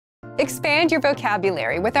Expand your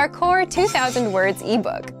vocabulary with our core 2,000 words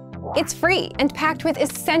ebook. It's free and packed with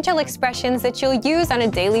essential expressions that you'll use on a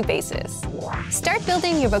daily basis. Start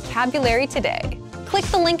building your vocabulary today. Click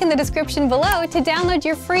the link in the description below to download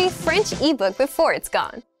your free French ebook before it's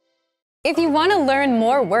gone. If you want to learn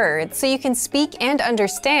more words so you can speak and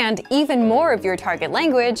understand even more of your target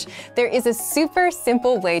language, there is a super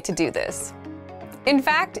simple way to do this. In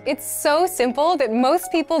fact, it's so simple that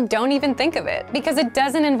most people don't even think of it because it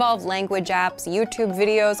doesn't involve language apps, YouTube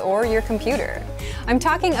videos, or your computer. I'm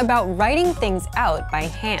talking about writing things out by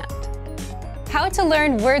hand. How to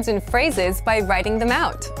learn words and phrases by writing them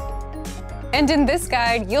out. And in this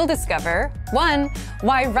guide, you'll discover 1.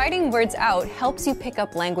 Why writing words out helps you pick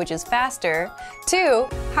up languages faster, 2.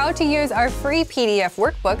 How to use our free PDF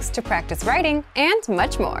workbooks to practice writing, and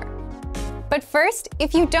much more. But first,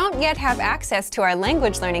 if you don't yet have access to our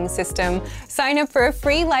language learning system, sign up for a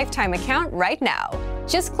free lifetime account right now.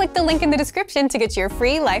 Just click the link in the description to get your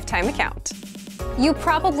free lifetime account. You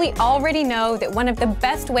probably already know that one of the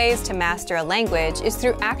best ways to master a language is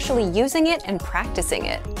through actually using it and practicing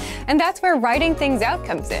it. And that's where writing things out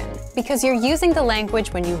comes in, because you're using the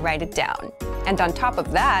language when you write it down. And on top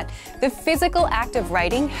of that, the physical act of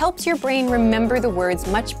writing helps your brain remember the words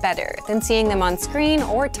much better than seeing them on screen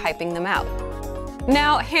or typing them out.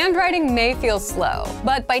 Now, handwriting may feel slow,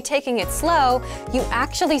 but by taking it slow, you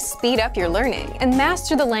actually speed up your learning and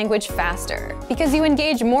master the language faster because you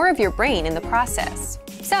engage more of your brain in the process.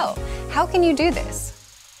 So, how can you do this?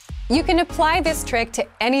 You can apply this trick to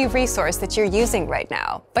any resource that you're using right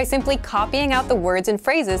now by simply copying out the words and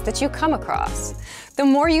phrases that you come across. The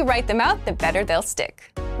more you write them out, the better they'll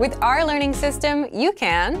stick. With our learning system, you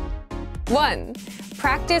can 1.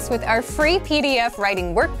 Practice with our free PDF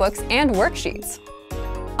writing workbooks and worksheets.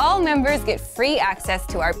 All members get free access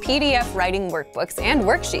to our PDF writing workbooks and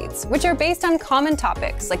worksheets, which are based on common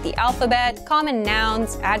topics like the alphabet, common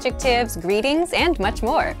nouns, adjectives, greetings, and much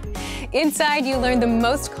more. Inside, you learn the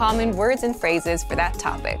most common words and phrases for that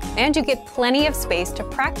topic, and you get plenty of space to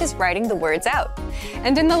practice writing the words out.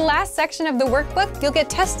 And in the last section of the workbook, you'll get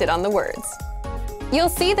tested on the words. You'll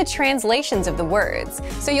see the translations of the words,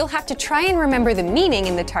 so you'll have to try and remember the meaning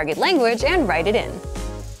in the target language and write it in.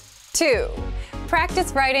 2.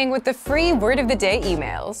 Practice writing with the free Word of the Day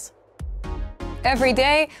emails. Every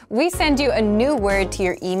day, we send you a new word to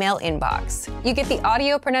your email inbox. You get the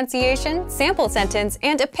audio pronunciation, sample sentence,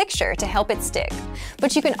 and a picture to help it stick.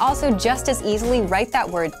 But you can also just as easily write that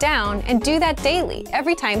word down and do that daily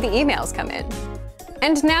every time the emails come in.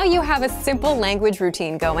 And now you have a simple language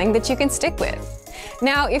routine going that you can stick with.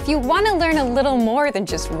 Now, if you want to learn a little more than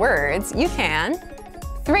just words, you can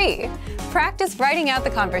 3. Practice writing out the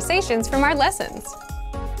conversations from our lessons.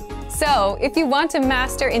 So, if you want to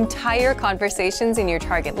master entire conversations in your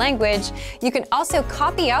target language, you can also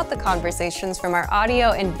copy out the conversations from our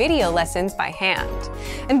audio and video lessons by hand.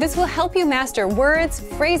 And this will help you master words,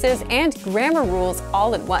 phrases, and grammar rules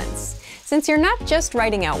all at once, since you're not just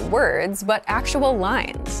writing out words, but actual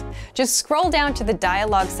lines. Just scroll down to the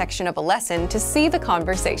dialogue section of a lesson to see the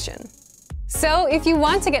conversation. So, if you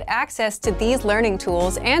want to get access to these learning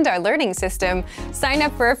tools and our learning system, sign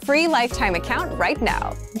up for a free lifetime account right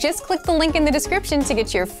now. Just click the link in the description to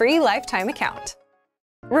get your free lifetime account.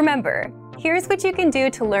 Remember, here's what you can do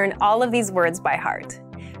to learn all of these words by heart.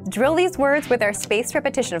 Drill these words with our spaced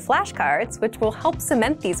repetition flashcards, which will help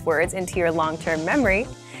cement these words into your long-term memory.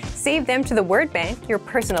 Save them to the word bank, your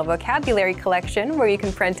personal vocabulary collection, where you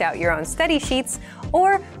can print out your own study sheets,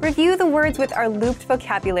 or review the words with our looped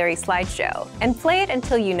vocabulary slideshow, and play it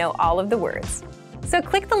until you know all of the words. So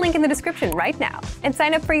click the link in the description right now and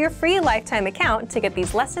sign up for your free lifetime account to get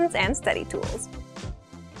these lessons and study tools.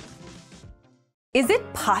 Is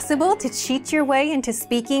it possible to cheat your way into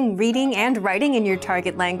speaking, reading, and writing in your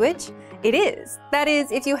target language? It is. That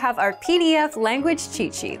is, if you have our PDF language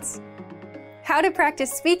cheat sheets. How to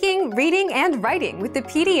practice speaking, reading, and writing with the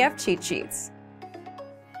PDF cheat sheets.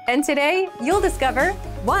 And today, you'll discover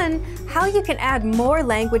 1. How you can add more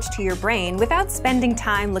language to your brain without spending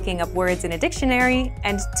time looking up words in a dictionary,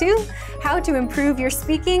 and 2. How to improve your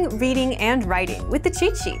speaking, reading, and writing with the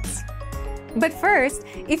cheat sheets. But first,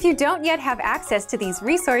 if you don't yet have access to these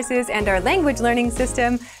resources and our language learning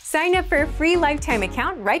system, sign up for a free lifetime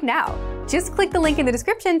account right now. Just click the link in the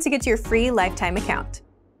description to get your free lifetime account.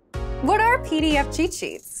 What are PDF cheat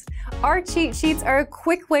sheets? Our cheat sheets are a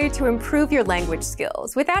quick way to improve your language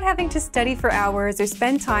skills without having to study for hours or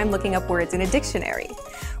spend time looking up words in a dictionary.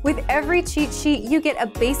 With every cheat sheet, you get a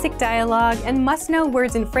basic dialogue and must-know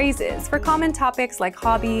words and phrases for common topics like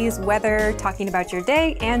hobbies, weather, talking about your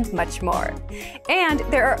day, and much more. And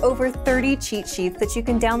there are over 30 cheat sheets that you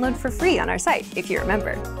can download for free on our site, if you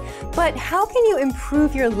remember. But how can you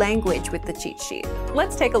improve your language with the cheat sheet?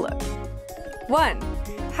 Let's take a look. 1.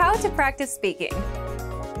 How to practice speaking.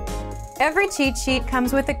 Every cheat sheet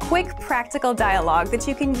comes with a quick, practical dialogue that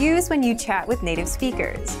you can use when you chat with native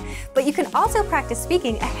speakers. But you can also practice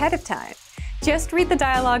speaking ahead of time. Just read the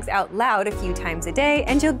dialogues out loud a few times a day,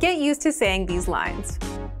 and you'll get used to saying these lines.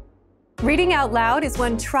 Reading out loud is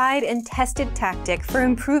one tried and tested tactic for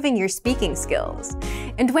improving your speaking skills.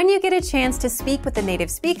 And when you get a chance to speak with a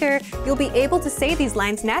native speaker, you'll be able to say these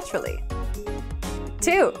lines naturally.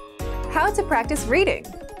 2. How to practice reading.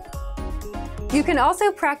 You can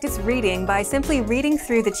also practice reading by simply reading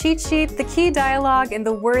through the cheat sheet, the key dialogue, and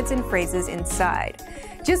the words and phrases inside.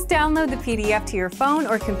 Just download the PDF to your phone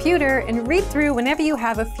or computer and read through whenever you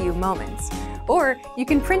have a few moments. Or you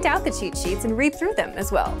can print out the cheat sheets and read through them as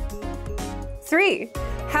well. 3.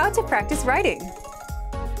 How to practice writing.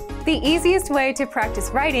 The easiest way to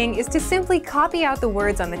practice writing is to simply copy out the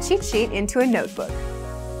words on the cheat sheet into a notebook.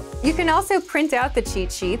 You can also print out the cheat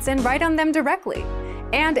sheets and write on them directly.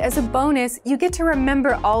 And as a bonus, you get to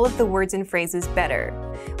remember all of the words and phrases better.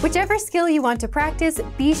 Whichever skill you want to practice,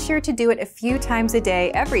 be sure to do it a few times a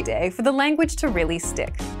day every day for the language to really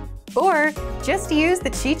stick. Or just use the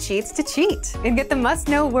cheat sheets to cheat and get the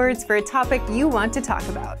must-know words for a topic you want to talk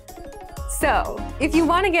about. So, if you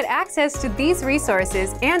want to get access to these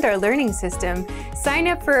resources and our learning system, sign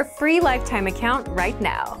up for a free lifetime account right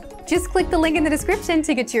now. Just click the link in the description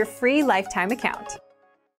to get your free lifetime account.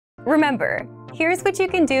 Remember, here's what you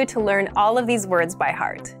can do to learn all of these words by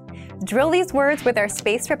heart. Drill these words with our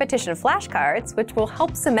spaced repetition flashcards, which will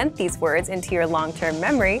help cement these words into your long-term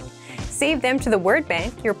memory. Save them to the word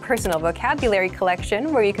bank, your personal vocabulary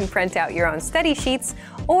collection, where you can print out your own study sheets,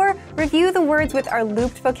 or review the words with our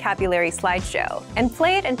looped vocabulary slideshow, and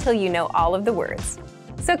play it until you know all of the words.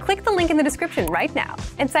 So click the link in the description right now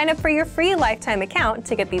and sign up for your free lifetime account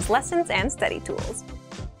to get these lessons and study tools.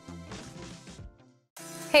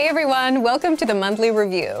 Hey everyone, welcome to the Monthly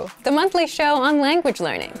Review, the monthly show on language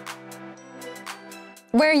learning,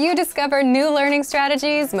 where you discover new learning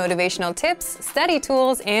strategies, motivational tips, study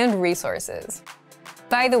tools, and resources.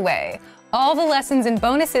 By the way, all the lessons and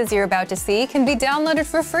bonuses you're about to see can be downloaded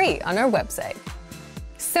for free on our website.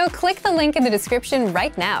 So click the link in the description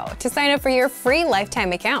right now to sign up for your free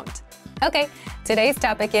lifetime account. Okay, today's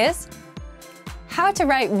topic is how to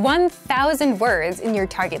write 1,000 words in your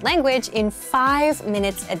target language in 5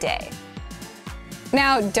 minutes a day.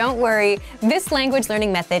 Now, don't worry, this language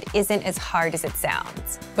learning method isn't as hard as it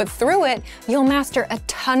sounds. But through it, you'll master a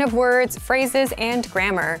ton of words, phrases, and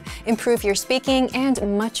grammar, improve your speaking,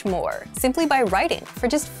 and much more, simply by writing for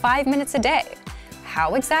just 5 minutes a day.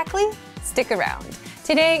 How exactly? Stick around.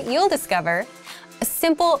 Today, you'll discover a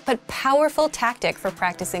simple but powerful tactic for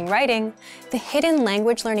practicing writing, the hidden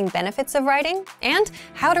language learning benefits of writing, and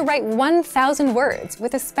how to write 1,000 words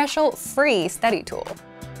with a special free study tool.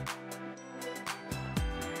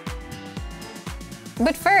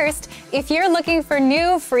 But first, if you're looking for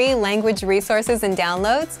new free language resources and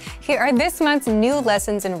downloads, here are this month's new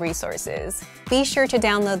lessons and resources. Be sure to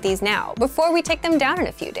download these now before we take them down in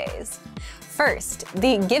a few days. First,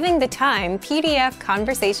 the Giving the Time PDF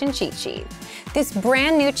Conversation Cheat Sheet. This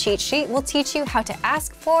brand new cheat sheet will teach you how to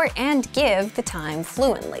ask for and give the time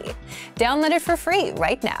fluently. Download it for free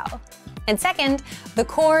right now. And second, the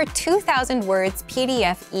Core 2,000 Words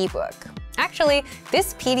PDF ebook. Actually,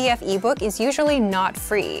 this PDF ebook is usually not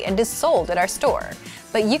free and is sold at our store.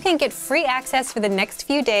 But you can get free access for the next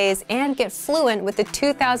few days and get fluent with the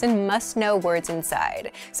 2,000 must-know words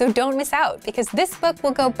inside. So don't miss out, because this book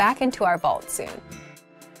will go back into our vault soon.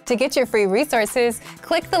 To get your free resources,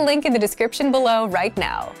 click the link in the description below right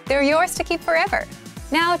now. They're yours to keep forever.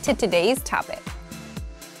 Now to today's topic.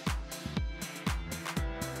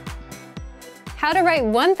 How to write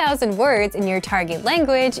 1,000 words in your target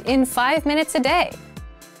language in 5 minutes a day.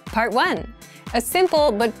 Part 1. A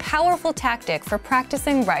simple but powerful tactic for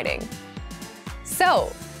practicing writing.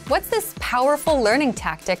 So, what's this powerful learning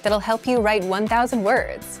tactic that'll help you write 1,000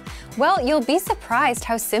 words? Well, you'll be surprised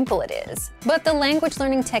how simple it is. But the language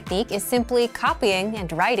learning technique is simply copying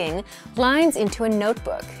and writing lines into a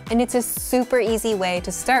notebook, and it's a super easy way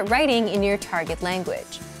to start writing in your target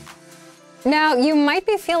language. Now, you might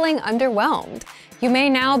be feeling underwhelmed. You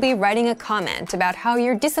may now be writing a comment about how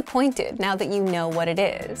you're disappointed now that you know what it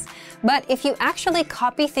is. But if you actually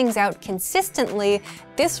copy things out consistently,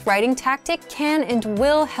 this writing tactic can and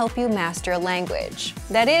will help you master a language.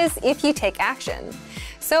 That is, if you take action.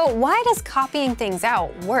 So why does copying things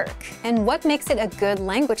out work, and what makes it a good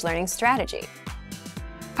language learning strategy?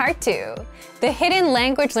 Part 2. The hidden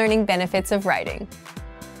language learning benefits of writing.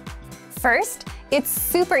 First, it's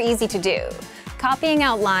super easy to do. Copying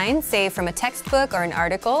out lines, say from a textbook or an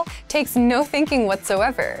article, takes no thinking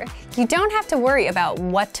whatsoever. You don't have to worry about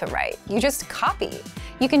what to write, you just copy.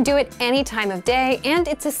 You can do it any time of day, and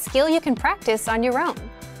it's a skill you can practice on your own.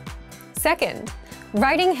 Second,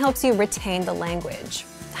 writing helps you retain the language.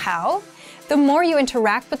 How? The more you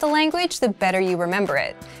interact with the language, the better you remember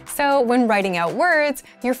it. So when writing out words,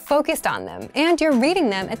 you're focused on them, and you're reading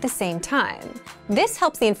them at the same time. This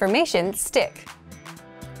helps the information stick.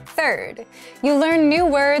 Third, you learn new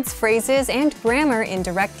words, phrases, and grammar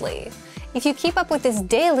indirectly. If you keep up with this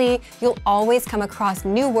daily, you'll always come across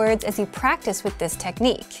new words as you practice with this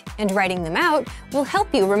technique, and writing them out will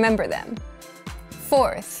help you remember them.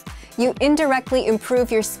 Fourth, you indirectly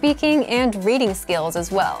improve your speaking and reading skills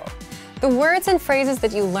as well. The words and phrases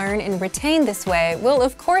that you learn and retain this way will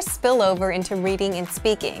of course spill over into reading and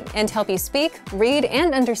speaking, and help you speak, read,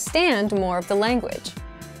 and understand more of the language.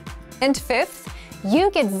 And fifth,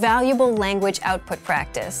 you get valuable language output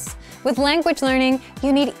practice. With language learning,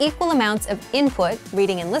 you need equal amounts of input,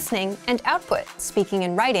 reading and listening, and output, speaking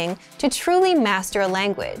and writing, to truly master a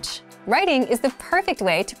language. Writing is the perfect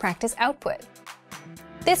way to practice output.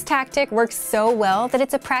 This tactic works so well that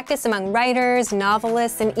it's a practice among writers,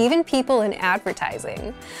 novelists, and even people in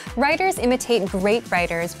advertising. Writers imitate great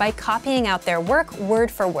writers by copying out their work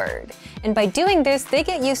word for word. And by doing this, they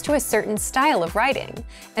get used to a certain style of writing.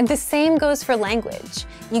 And the same goes for language.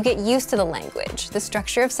 You get used to the language, the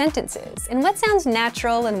structure of sentences, and what sounds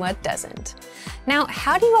natural and what doesn't. Now,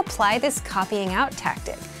 how do you apply this copying out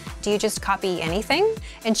tactic? Do you just copy anything?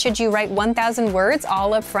 And should you write 1,000 words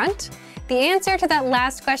all up front? The answer to that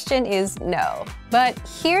last question is no. But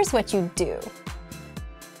here's what you do.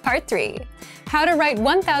 Part 3. How to write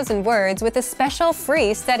 1,000 words with a special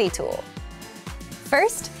free study tool.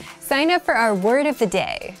 First, sign up for our Word of the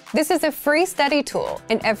Day. This is a free study tool,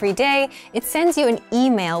 and every day it sends you an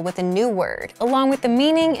email with a new word, along with the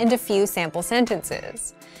meaning and a few sample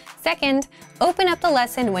sentences. Second, open up the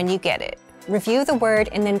lesson when you get it. Review the word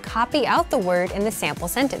and then copy out the word in the sample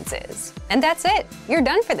sentences. And that's it! You're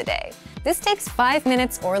done for the day. This takes 5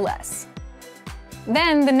 minutes or less.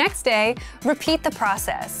 Then, the next day, repeat the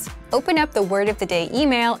process. Open up the Word of the Day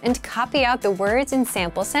email and copy out the words in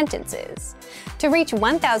sample sentences. To reach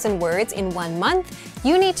 1,000 words in 1 month,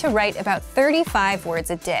 you need to write about 35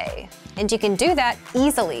 words a day. And you can do that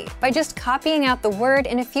easily by just copying out the word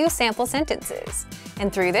in a few sample sentences.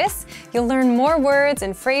 And through this, you'll learn more words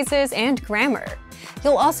and phrases and grammar.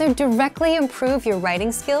 You'll also directly improve your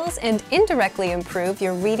writing skills and indirectly improve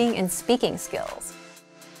your reading and speaking skills.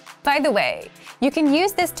 By the way, you can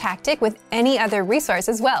use this tactic with any other resource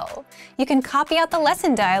as well. You can copy out the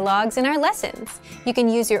lesson dialogues in our lessons. You can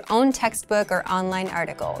use your own textbook or online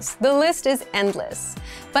articles. The list is endless.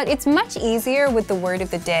 But it's much easier with the Word of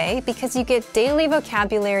the Day because you get daily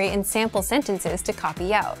vocabulary and sample sentences to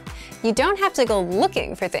copy out. You don't have to go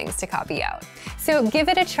looking for things to copy out. So give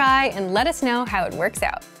it a try and let us know how it works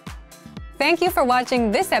out. Thank you for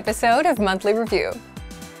watching this episode of Monthly Review.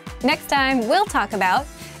 Next time, we'll talk about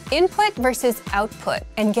input versus output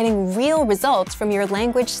and getting real results from your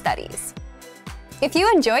language studies. If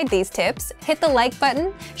you enjoyed these tips, hit the like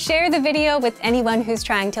button, share the video with anyone who's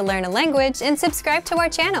trying to learn a language, and subscribe to our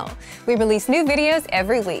channel. We release new videos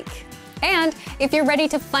every week. And if you're ready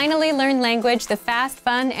to finally learn language the fast,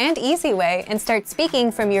 fun, and easy way and start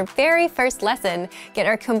speaking from your very first lesson, get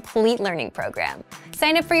our complete learning program.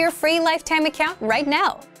 Sign up for your free lifetime account right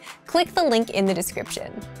now. Click the link in the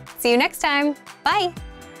description. See you next time. Bye!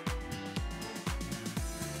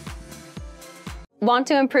 Want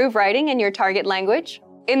to improve writing in your target language?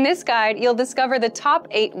 In this guide, you'll discover the top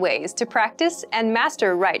 8 ways to practice and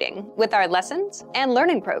master writing with our lessons and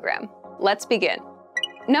learning program. Let's begin.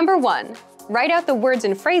 Number 1. Write out the words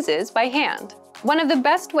and phrases by hand. One of the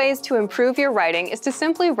best ways to improve your writing is to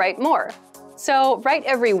simply write more. So write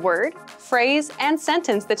every word, phrase, and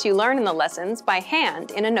sentence that you learn in the lessons by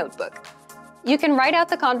hand in a notebook. You can write out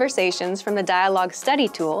the conversations from the dialogue study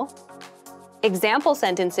tool, example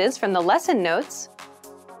sentences from the lesson notes,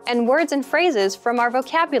 and words and phrases from our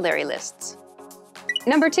vocabulary lists.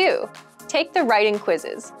 Number 2, take the writing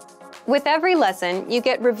quizzes. With every lesson, you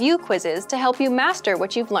get review quizzes to help you master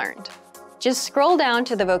what you've learned. Just scroll down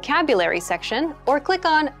to the vocabulary section or click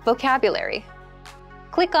on Vocabulary.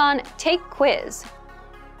 click on Take Quiz,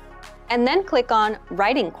 and then click on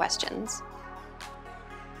Writing Questions.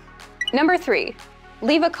 Number 3,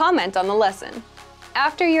 leave a comment on the lesson.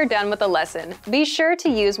 After you're done with the lesson, be sure to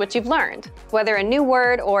use what you've learned, whether a new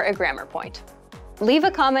word or a grammar point. Leave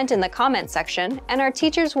a comment in the comment section, and our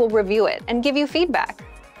teachers will review it and give you feedback.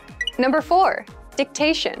 Number 4,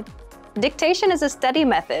 dictation. Dictation is a study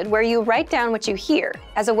method where you write down what you hear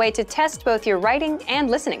as a way to test both your writing and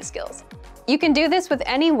listening skills. You can do this with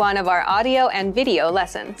any one of our audio and video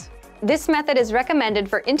lessons. This method is recommended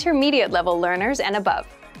for intermediate level learners and above.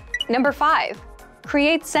 Number 5,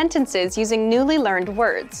 create sentences using newly learned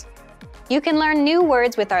words. You can learn new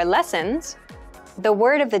words with our lessons, the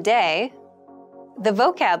word of the day, the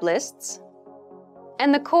vocab lists,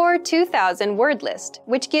 and the Core 2000 word list,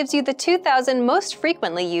 which gives you the 2,000 most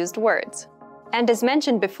frequently used words. And as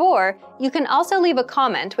mentioned before, you can also leave a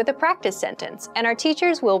comment with a practice sentence, and our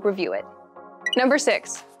teachers will review it. Number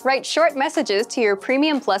 6, write short messages to your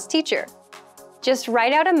Premium Plus teacher. Just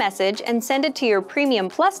write out a message and send it to your Premium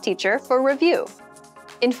Plus teacher for review.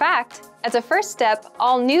 In fact, as a first step,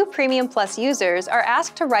 all new Premium Plus users are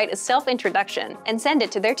asked to write a self-introduction and send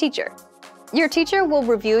it to their teacher. Your teacher will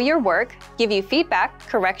review your work, give you feedback,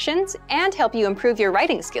 corrections, and help you improve your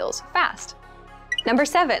writing skills fast. Number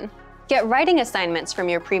 7, get writing assignments from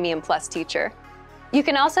your Premium Plus teacher. You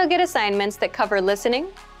can also get assignments that cover listening,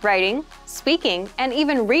 writing, speaking, and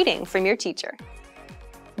even reading from your teacher.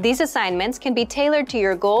 These assignments can be tailored to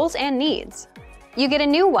your goals and needs. You get a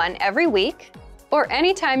new one every week, or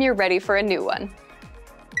anytime you're ready for a new one.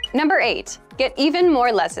 Number 8, get even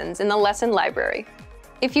more lessons in the lesson library.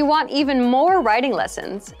 If you want even more writing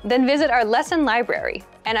lessons, then visit our lesson library,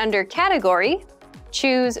 and under Category,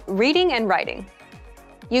 choose Reading and Writing.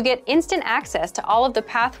 You get instant access to all of the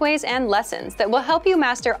pathways and lessons that will help you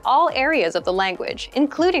master all areas of the language,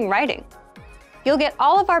 including writing. You'll get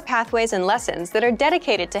all of our pathways and lessons that are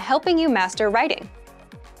dedicated to helping you master writing.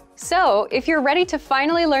 So, if you're ready to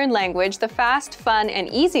finally learn language the fast, fun, and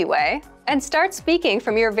easy way, and start speaking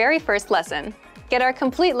from your very first lesson, get our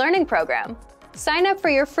complete learning program. Sign up for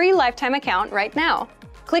your free lifetime account right now.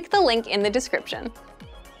 Click the link in the description.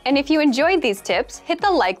 And if you enjoyed these tips, hit the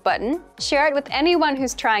like button, share it with anyone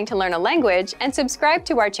who's trying to learn a language, and subscribe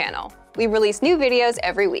to our channel. We release new videos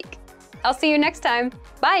every week. I'll see you next time.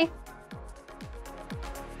 Bye!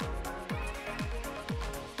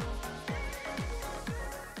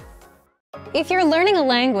 If you're learning a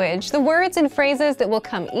language, the words and phrases that will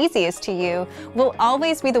come easiest to you will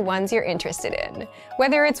always be the ones you're interested in,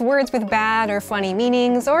 whether it's words with bad or funny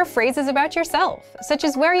meanings or phrases about yourself, such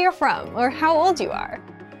as where you're from or how old you are.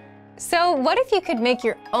 So what if you could make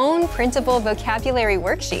your own printable vocabulary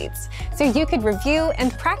worksheets so you could review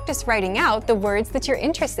and practice writing out the words that you're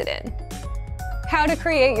interested in? How to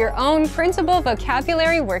create your own printable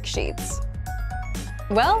vocabulary worksheets.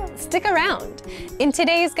 Well, stick around. In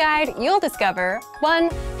today's guide, you'll discover 1.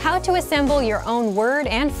 How to assemble your own word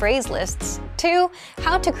and phrase lists, 2.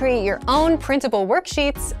 How to create your own printable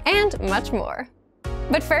worksheets, and much more.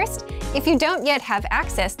 But first, if you don't yet have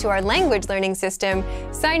access to our language learning system,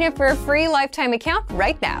 sign up for a free lifetime account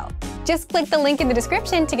right now. Just click the link in the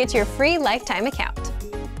description to get your free lifetime account.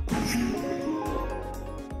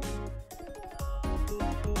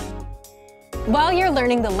 While you're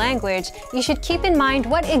learning the language, you should keep in mind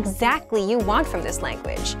what exactly you want from this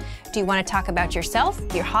language. Do you want to talk about yourself,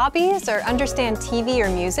 your hobbies, or understand TV or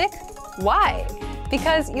music? Why?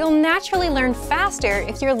 Because you'll naturally learn faster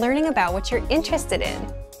if you're learning about what you're interested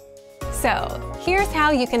in. So, here's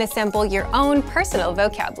how you can assemble your own personal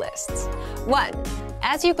vocab lists. 1.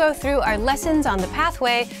 As you go through our lessons on the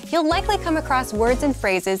pathway, you'll likely come across words and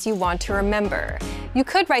phrases you want to remember. You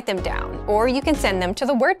could write them down, or you can send them to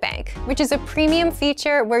the word bank, which is a premium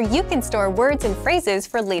feature where you can store words and phrases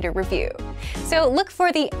for later review. So look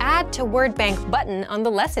for the Add to Word Bank button on the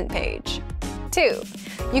lesson page. 2.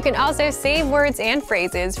 You can also save words and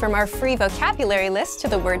phrases from our free vocabulary list to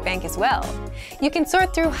the word bank as well. You can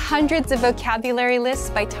sort through hundreds of vocabulary lists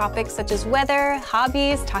by topics such as weather,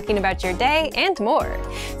 hobbies, talking about your day, and more.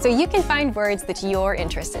 So you can find words that you're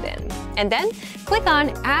interested in. And then click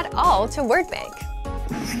on Add All to Word Bank.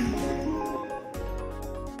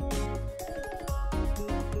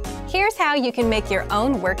 Here's how you can make your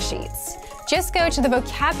own worksheets. Just go to the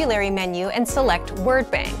vocabulary menu and select Word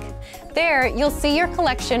Bank. There, you'll see your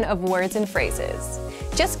collection of words and phrases.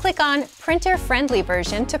 Just click on Printer-Friendly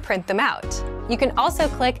Version to print them out. You can also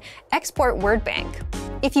click Export Word Bank.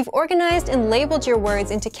 If you've organized and labeled your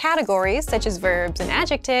words into categories such as verbs and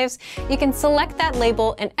adjectives, you can select that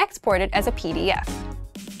label and export it as a PDF.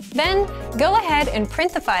 Then, go ahead and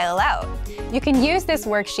print the file out. You can use this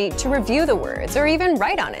worksheet to review the words or even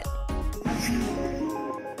write on it.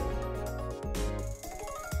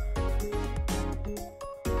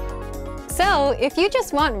 So, if you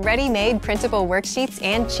just want ready-made printable worksheets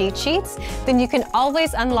and cheat sheets, then you can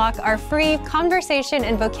always unlock our free conversation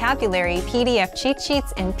and vocabulary PDF cheat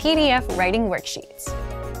sheets and PDF writing worksheets.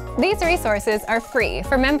 These resources are free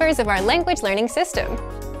for members of our language learning system.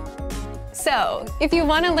 So, if you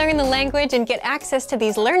want to learn the language and get access to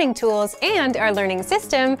these learning tools and our learning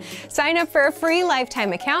system, sign up for a free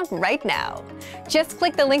lifetime account right now. Just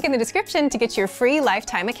click the link in the description to get your free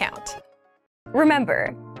lifetime account.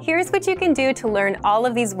 Remember, here's what you can do to learn all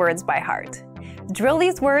of these words by heart. Drill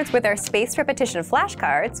these words with our spaced repetition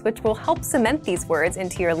flashcards, which will help cement these words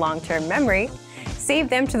into your long-term memory. Save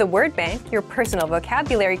them to the word bank, your personal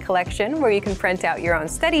vocabulary collection, where you can print out your own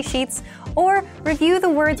study sheets, or review the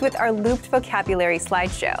words with our looped vocabulary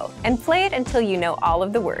slideshow, and play it until you know all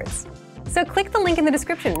of the words. So click the link in the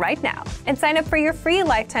description right now and sign up for your free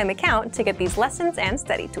lifetime account to get these lessons and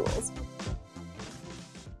study tools.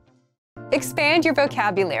 Expand your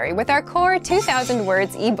vocabulary with our Core 2000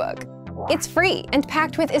 Words ebook. It's free and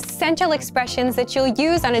packed with essential expressions that you'll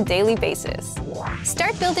use on a daily basis.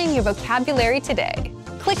 Start building your vocabulary today.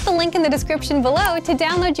 Click the link in the description below to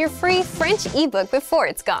download your free French ebook before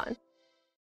it's gone.